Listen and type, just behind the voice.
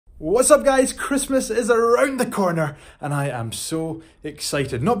What's up guys, Christmas is around the corner and I am so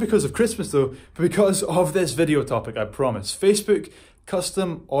excited. Not because of Christmas though, but because of this video topic, I promise. Facebook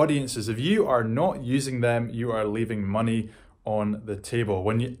custom audiences. If you are not using them, you are leaving money on the table.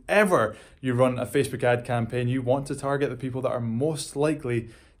 Whenever you run a Facebook ad campaign, you want to target the people that are most likely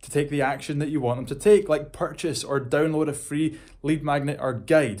to take the action that you want them to take, like purchase or download a free lead magnet or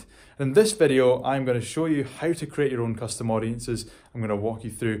guide. And in this video, I'm going to show you how to create your own custom audiences. I'm going to walk you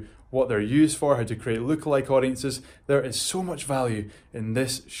through what they're used for, how to create lookalike audiences. There is so much value in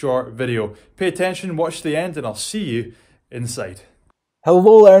this short video. Pay attention, watch the end, and I'll see you inside.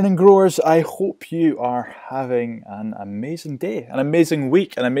 Hello learning growers, I hope you are having an amazing day, an amazing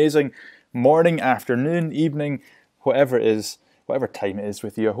week, an amazing morning, afternoon, evening, whatever it is. Whatever time it is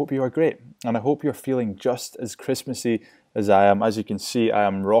with you, I hope you are great. And I hope you're feeling just as Christmassy as I am. As you can see, I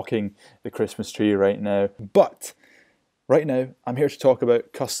am rocking the Christmas tree right now. But right now, I'm here to talk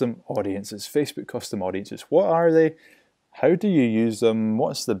about custom audiences, Facebook custom audiences. What are they? How do you use them?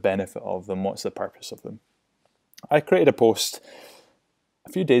 What's the benefit of them? What's the purpose of them? I created a post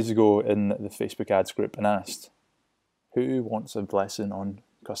a few days ago in the Facebook ads group and asked, who wants a lesson on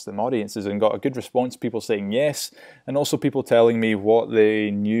custom audiences, and got a good response, people saying yes, and also people telling me what they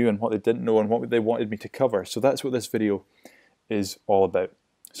knew and what they didn't know and what they wanted me to cover. So that's what this video is all about.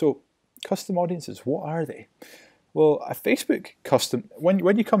 So custom audiences, what are they? Well, a Facebook custom, when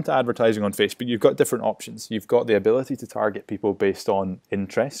you come to advertising on Facebook, you've got different options. You've got the ability to target people based on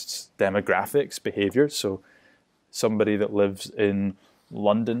interests, demographics, behaviors. So somebody that lives in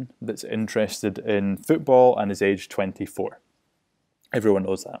London that's interested in football and is age 24. Everyone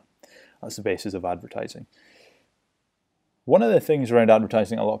knows that. That's the basis of advertising. One of the things around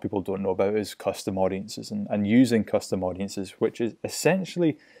advertising a lot of people don't know about is custom audiences and using custom audiences, which is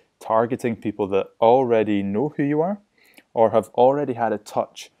essentially targeting people that already know who you are or have already had a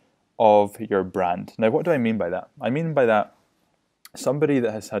touch of your brand. Now, what do I mean by that? I mean by that somebody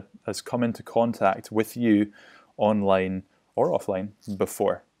that has come into contact with you online or offline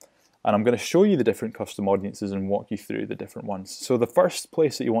before. And I'm going to show you the different custom audiences and walk you through the different ones. So the first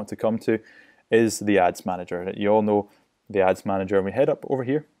place that you want to come to is the Ads Manager. You all know the Ads Manager, and we head up over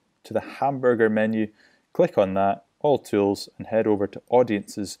here to the hamburger menu, click on that, all tools, and head over to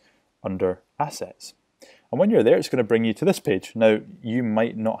audiences under assets. And when you're there, it's going to bring you to this page. Now, you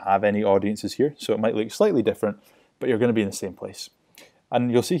might not have any audiences here, so it might look slightly different, but you're going to be in the same place.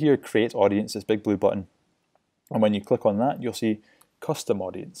 And you'll see here, create audience, this big blue button. And when you click on that, you'll see custom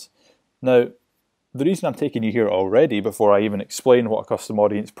audience. Now, the reason I'm taking you here already before I even explain what a custom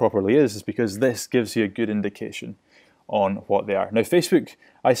audience properly is because this gives you a good indication on what they are. Now, Facebook,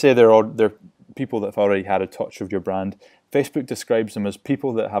 I say they're people that have already had a touch of your brand. Facebook describes them as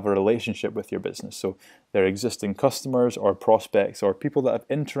people that have a relationship with your business. So they're existing customers or prospects or people that have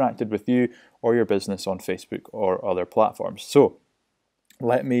interacted with you or your business on Facebook or other platforms. So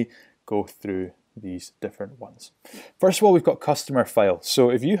let me go through these different ones. First of all, we've got customer file. So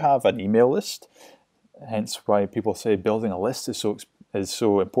if you have an email list, hence why people say building a list is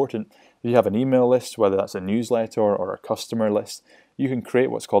so important. If you have an email list, whether that's a newsletter or a customer list, you can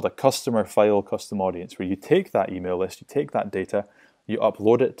create what's called a customer file custom audience, where you take that email list, you take that data, you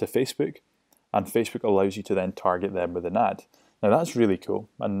upload it to Facebook, and Facebook allows you to then target them with an ad. Now that's really cool,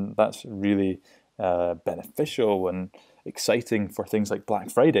 and that's really beneficial and exciting for things like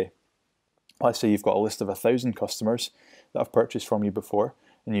Black Friday. Let's say you've got a list of 1,000 customers that have purchased from you before,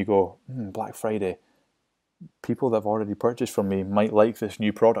 and you go, Black Friday, people that have already purchased from me might like this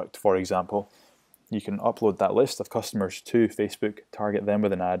new product, for example. You can upload that list of customers to Facebook, target them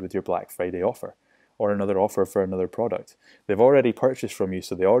with an ad with your Black Friday offer, or another offer for another product. They've already purchased from you,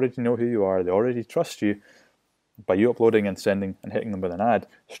 so they already know who you are, they already trust you. By you uploading and sending and hitting them with an ad,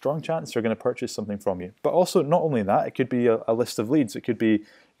 strong chance they're going to purchase something from you. But also, not only that, it could be a list of leads. It could be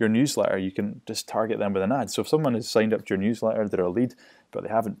your newsletter. You can just target them with an ad. So if someone has signed up to your newsletter, they're a lead, but they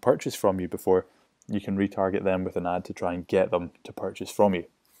haven't purchased from you before, you can retarget them with an ad to try and get them to purchase from you.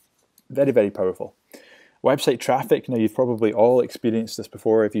 Very, very powerful. Website traffic. Now, you've probably all experienced this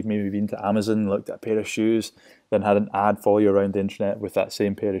before. If you've maybe been to Amazon, looked at a pair of shoes, then had an ad follow you around the internet with that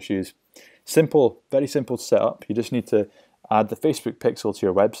same pair of shoes. Simple, very simple to set up. You just need to add the Facebook pixel to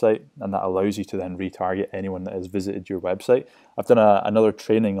your website, and that allows you to then retarget anyone that has visited your website. I've done another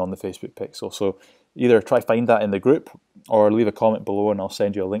training on the Facebook pixel, so either try find that in the group or leave a comment below and I'll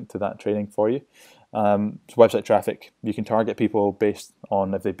send you a link to that training for you. So website traffic, you can target people based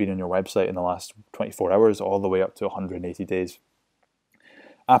on if they've been on your website in the last 24 hours all the way up to 180 days.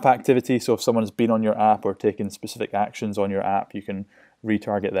 App activity, so if someone's been on your app or taken specific actions on your app, you can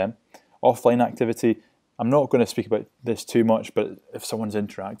retarget them. Offline activity, I'm not going to speak about this too much, but if someone's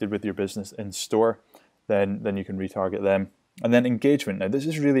interacted with your business in store, then you can retarget them. And then engagement. Now, this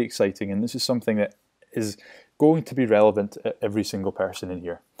is really exciting, and this is something that is going to be relevant to every single person in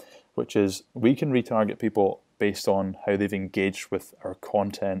here, which is we can retarget people based on how they've engaged with our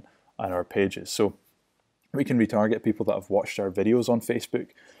content and our pages. So we can retarget people that have watched our videos on Facebook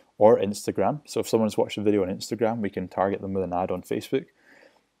or Instagram. So if someone's watched a video on Instagram, we can target them with an ad on Facebook.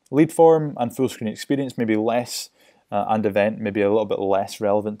 Lead form and full screen experience, maybe less, and event, maybe a little bit less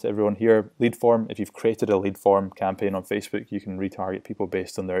relevant to everyone here. Lead form, if you've created a lead form campaign on Facebook, you can retarget people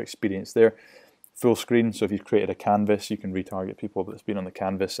based on their experience there. Full screen, so if you've created a canvas, you can retarget people that's been on the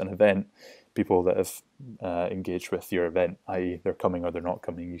canvas. An event, people that have engaged with your event, i.e. they're coming or they're not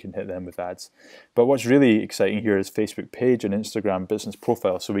coming, you can hit them with ads. But what's really exciting here is Facebook page and Instagram business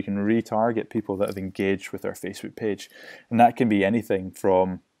profile, so we can retarget people that have engaged with our Facebook page. And that can be anything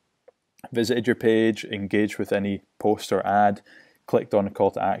from visited your page, engaged with any post or ad, clicked on a call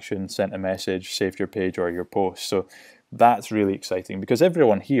to action, sent a message, saved your page or your post. So that's really exciting, because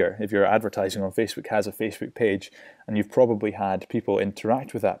everyone here, if you're advertising on Facebook, has a Facebook page, and you've probably had people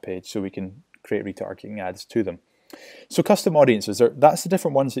interact with that page, so we can create retargeting ads to them. So custom audiences, that's the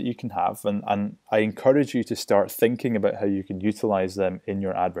different ones that you can have, and I encourage you to start thinking about how you can utilize them in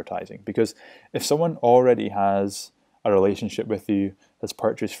your advertising, because if someone already has a relationship with you, has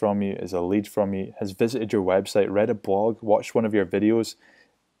purchased from you, is a lead from you, has visited your website, read a blog, watched one of your videos,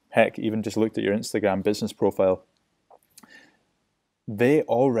 heck, even just looked at your Instagram business profile, they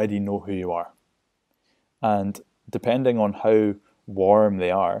already know who you are. And depending on how warm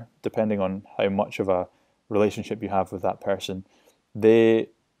they are, depending on how much of a relationship you have with that person, they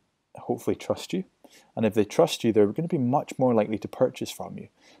hopefully trust you. And if they trust you, they're going to be much more likely to purchase from you.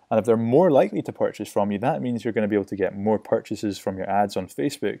 And if they're more likely to purchase from you, that means you're going to be able to get more purchases from your ads on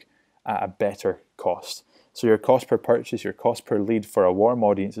Facebook at a better cost. So your cost per purchase, your cost per lead for a warm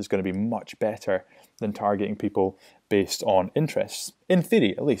audience is going to be much better than targeting people based on interests, in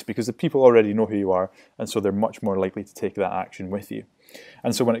theory at least, because the people already know who you are, and so they're much more likely to take that action with you.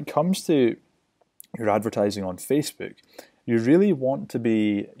 And so when it comes to your advertising on Facebook, you really want to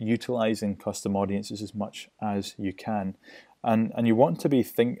be utilizing custom audiences as much as you can. And you want to be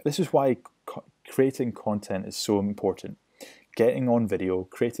this is why creating content is so important. Getting on video,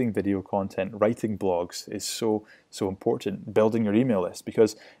 creating video content, writing blogs is so important. Building your email list,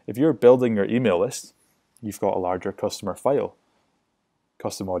 because if you're building your email list, you've got a larger customer file,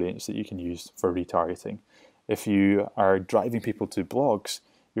 custom audience that you can use for retargeting. If you are driving people to blogs,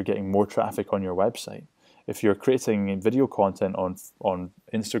 you're getting more traffic on your website. If you're creating video content on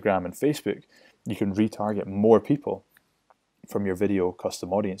Instagram and Facebook, you can retarget more people from your video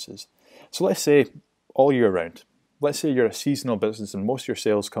custom audiences. So let's say all year round, let's say you're a seasonal business and most of your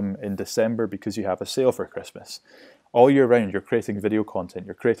sales come in December because you have a sale for Christmas. All year round, you're creating video content,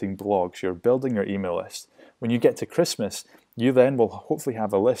 you're creating blogs, you're building your email list. When you get to Christmas, you then will hopefully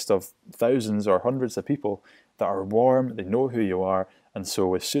have a list of thousands or hundreds of people that are warm, they know who you are, and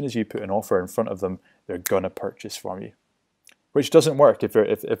so as soon as you put an offer in front of them, they're gonna purchase from you. Which doesn't work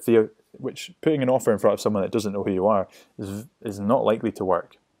which putting an offer in front of someone that doesn't know who you are is not likely to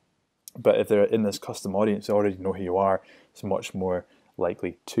work. But if they're in this custom audience, they already know who you are, it's much more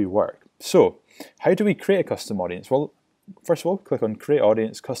likely to work. So how do we create a custom audience? Well, first of all, click on create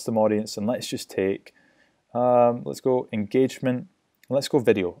audience, custom audience, and let's just take, let's go engagement, and let's go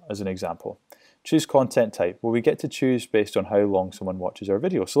video as an example. Choose content type. Well, we get to choose based on how long someone watches our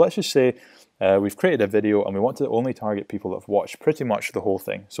video. So let's just say we've created a video and we want to only target people that have watched pretty much the whole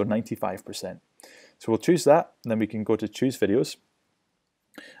thing, so 95%. So we'll choose that, and then we can go to choose videos,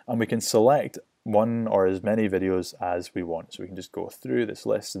 and we can select one or as many videos as we want. So we can just go through this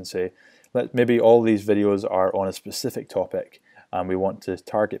list and say, maybe all these videos are on a specific topic, and we want to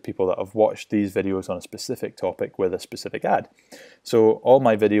target people that have watched these videos on a specific topic with a specific ad. So all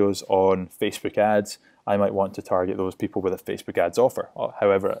my videos on Facebook ads, I might want to target those people with a Facebook ads offer.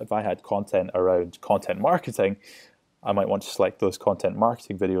 However, if I had content around content marketing, I might want to select those content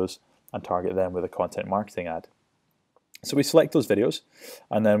marketing videos and target them with a content marketing ad. So we select those videos,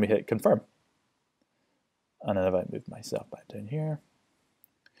 and then we hit confirm. And then if I move myself back down here,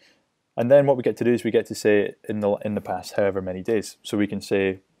 and then what we get to do is we get to say in the past however many days. So we can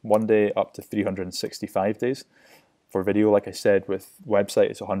say 1 day up to 365 days. For video, like I said, with website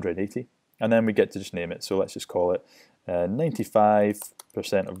it's 180, and then we get to just name it. So let's just call it 95%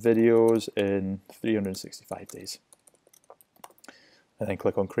 of videos in 365 days, and then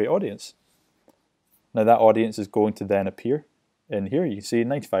click on create audience. Now that audience is going to then appear in here. You can see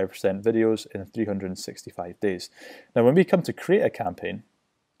 95% videos in 365 days. Now when we come to create a campaign,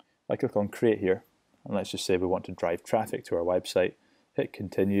 I click on create here, and let's just say we want to drive traffic to our website. Hit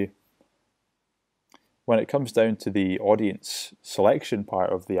continue. When it comes down to the audience selection part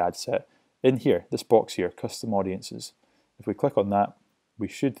of the ad set, in here, this box here, custom audiences, if we click on that, we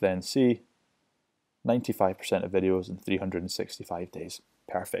should then see 95% of videos in 365 days.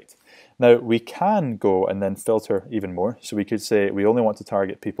 Perfect. Now we can go and then filter even more. So we could say we only want to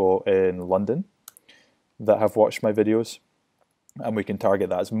target people in London that have watched my videos, and we can target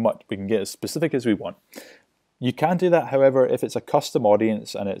that as much, we can get as specific as we want. You can do that, however, if it's a custom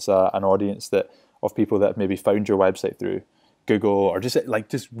audience and it's an audience that of people that have maybe found your website through Google or just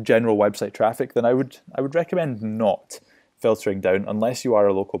general website traffic, then I would recommend not filtering down unless you are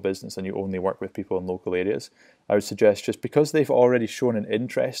a local business and you only work with people in local areas. I would suggest, just because they've already shown an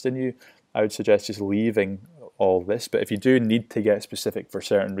interest in you, I would suggest just leaving all this. But if you do need to get specific for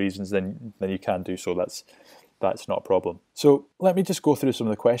certain reasons, then you can do so. That's not a problem. So let me just go through some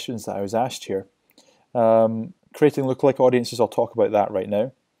of the questions that I was asked here. Creating lookalike audiences, I'll talk about that right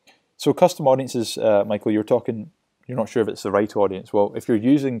now. So custom audiences, Michael, you're not sure if it's the right audience. Well, if you're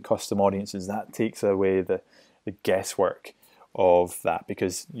using custom audiences, that takes away the guesswork of that,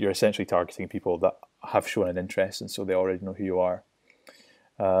 because you're essentially targeting people that have shown an interest and so they already know who you are.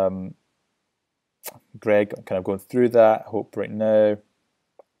 Greg, I'm kind of going through that, I hope right now.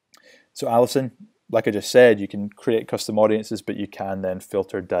 So Alison, like I just said, you can create custom audiences, but you can then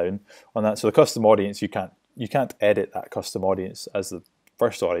filter down on that. So the custom audience, you can't edit that custom audience as the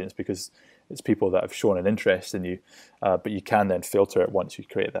first audience because it's people that have shown an interest in you, but you can then filter it once you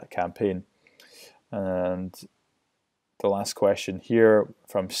create that campaign. And the last question here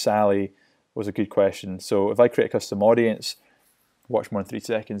from Sally was a good question. So if I create a custom audience, watch more than 3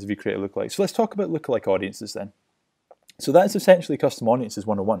 seconds if you create a lookalike. So let's talk about lookalike audiences then. So that's essentially custom audiences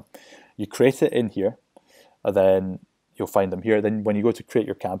 101. You create it in here, and then you'll find them here. Then when you go to create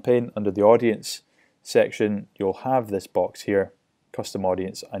your campaign, under the audience section, you'll have this box here, custom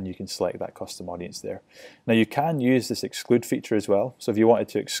audience, and you can select that custom audience there. Now you can use this exclude feature as well. So if you wanted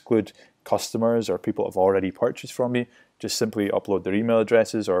to exclude customers or people that have already purchased from you, just simply upload their email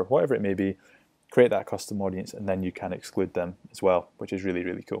addresses or whatever it may be, create that custom audience, and then you can exclude them as well, which is really,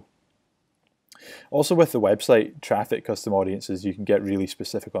 really cool. Also with the website traffic custom audiences, you can get really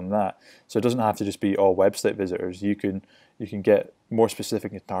specific on that. So it doesn't have to just be all website visitors. You can get more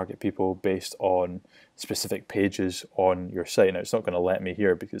specific and target people based on specific pages on your site. Now it's not going to let me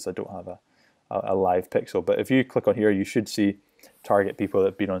here because I don't have a live pixel, but if you click on here, you should see target people that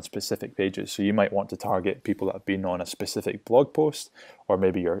have been on specific pages. So you might want to target people that have been on a specific blog post, or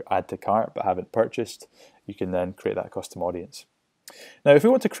maybe your add to cart but haven't purchased. You can then create that custom audience. Now, if we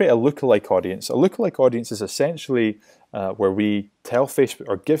want to create a lookalike audience is essentially where we tell Facebook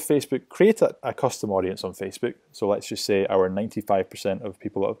or give Facebook, create a custom audience on Facebook. So let's just say our 95% of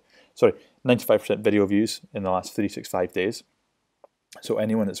people 95% video views in the last 365 days. So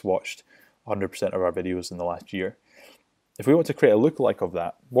anyone that's watched 100% of our videos in the last year. If we want to create a lookalike of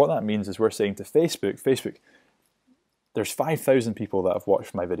that, what that means is we're saying to Facebook, there's 5,000 people that have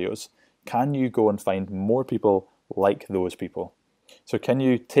watched my videos. Can you go and find more people like those people? So can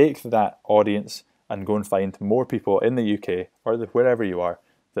you take that audience and go and find more people in the UK or wherever you are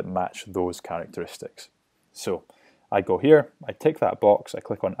that match those characteristics? So I go here, I tick that box, I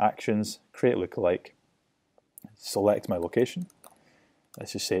click on Actions, Create Lookalike, select my location.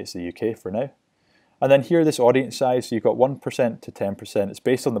 Let's just say it's the UK for now. And then here, this audience size, so you've got 1% to 10%. It's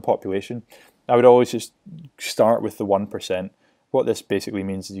based on the population. I would always just start with the 1%. What this basically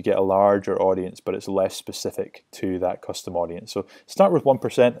means is you get a larger audience, but it's less specific to that custom audience. So start with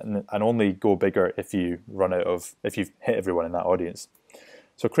 1% and only go bigger if you if you've hit everyone in that audience.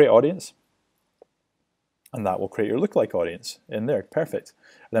 So create audience, and that will create your lookalike audience in there. Perfect.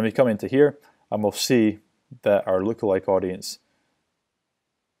 And then we come into here and we'll see that our lookalike audience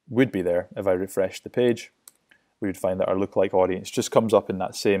would be there. If I refresh the page, we would find that our lookalike audience just comes up in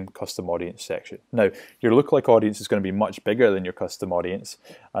that same custom audience section. Now, your lookalike audience is going to be much bigger than your custom audience,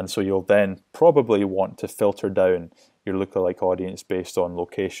 and so you'll then probably want to filter down your lookalike audience based on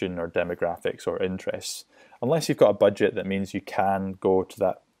location or demographics or interests. Unless you've got a budget that means you can go to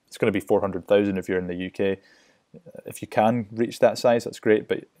that, it's going to be 400,000 if you're in the UK. If you can reach that size, that's great,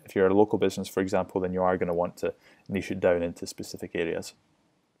 but if you're a local business, for example, then you are going to want to niche it down into specific areas.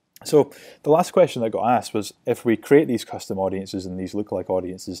 So the last question that got asked was, if we create these custom audiences and these lookalike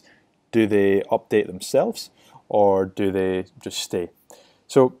audiences, do they update themselves or do they just stay?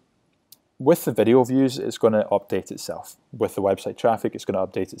 So with the video views, it's going to update itself. With the website traffic, it's going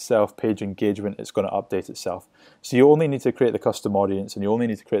to update itself. Page engagement, it's going to update itself. So you only need to create the custom audience and you only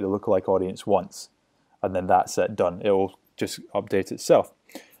need to create the lookalike audience once, and then that's it, done. It will just update itself.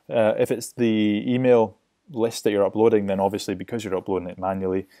 If it's the email list that you're uploading, then obviously because you're uploading it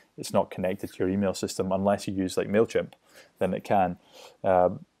manually, it's not connected to your email system unless you use like MailChimp, then it can.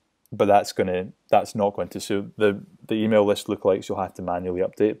 But that's not going to. So the email list lookalikes you'll have to manually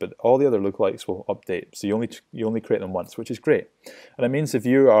update, but all the other lookalikes will update. So you only create them once, which is great. And it means if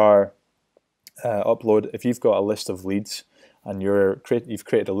you are if you've got a list of leads and you've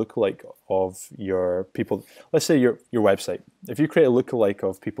created a lookalike of your people, let's say your website. If you create a lookalike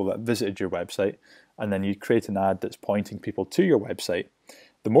of people that visited your website, and then you create an ad that's pointing people to your website,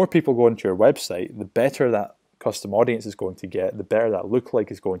 the more people go into your website, the better that custom audience is going to get, the better that lookalike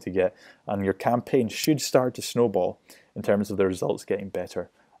is going to get, and your campaign should start to snowball in terms of the results getting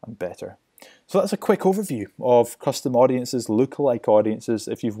better and better. So that's a quick overview of custom audiences, lookalike audiences.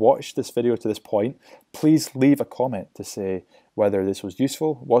 If you've watched this video to this point, please leave a comment to say whether this was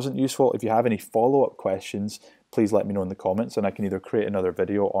useful, wasn't useful. If you have any follow-up questions, please let me know in the comments, and I can either create another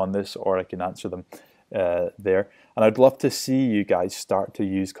video on this or I can answer them there. And I'd love to see you guys start to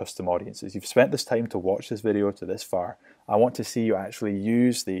use custom audiences. You've spent this time to watch this video to this far. I want to see you actually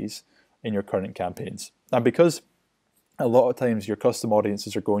use these in your current campaigns. And because a lot of times your custom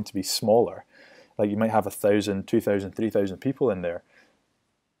audiences are going to be smaller, like you might have 1,000, 2,000, 3,000 people in there,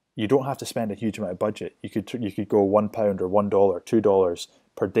 you don't have to spend a huge amount of budget. You could go £1 or $1, $2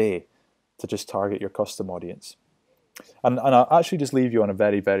 per day to just target your custom audience. And I'll actually just leave you on a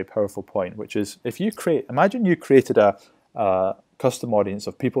very, very powerful point, which is if you imagine you created a custom audience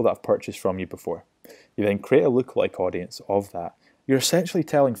of people that have purchased from you before. You then create a lookalike audience of that. You're essentially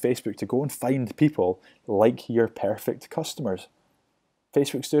telling Facebook to go and find people like your perfect customers.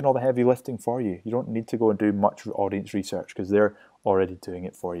 Facebook's doing all the heavy lifting for you. You don't need to go and do much audience research because they're already doing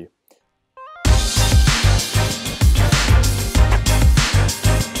it for you.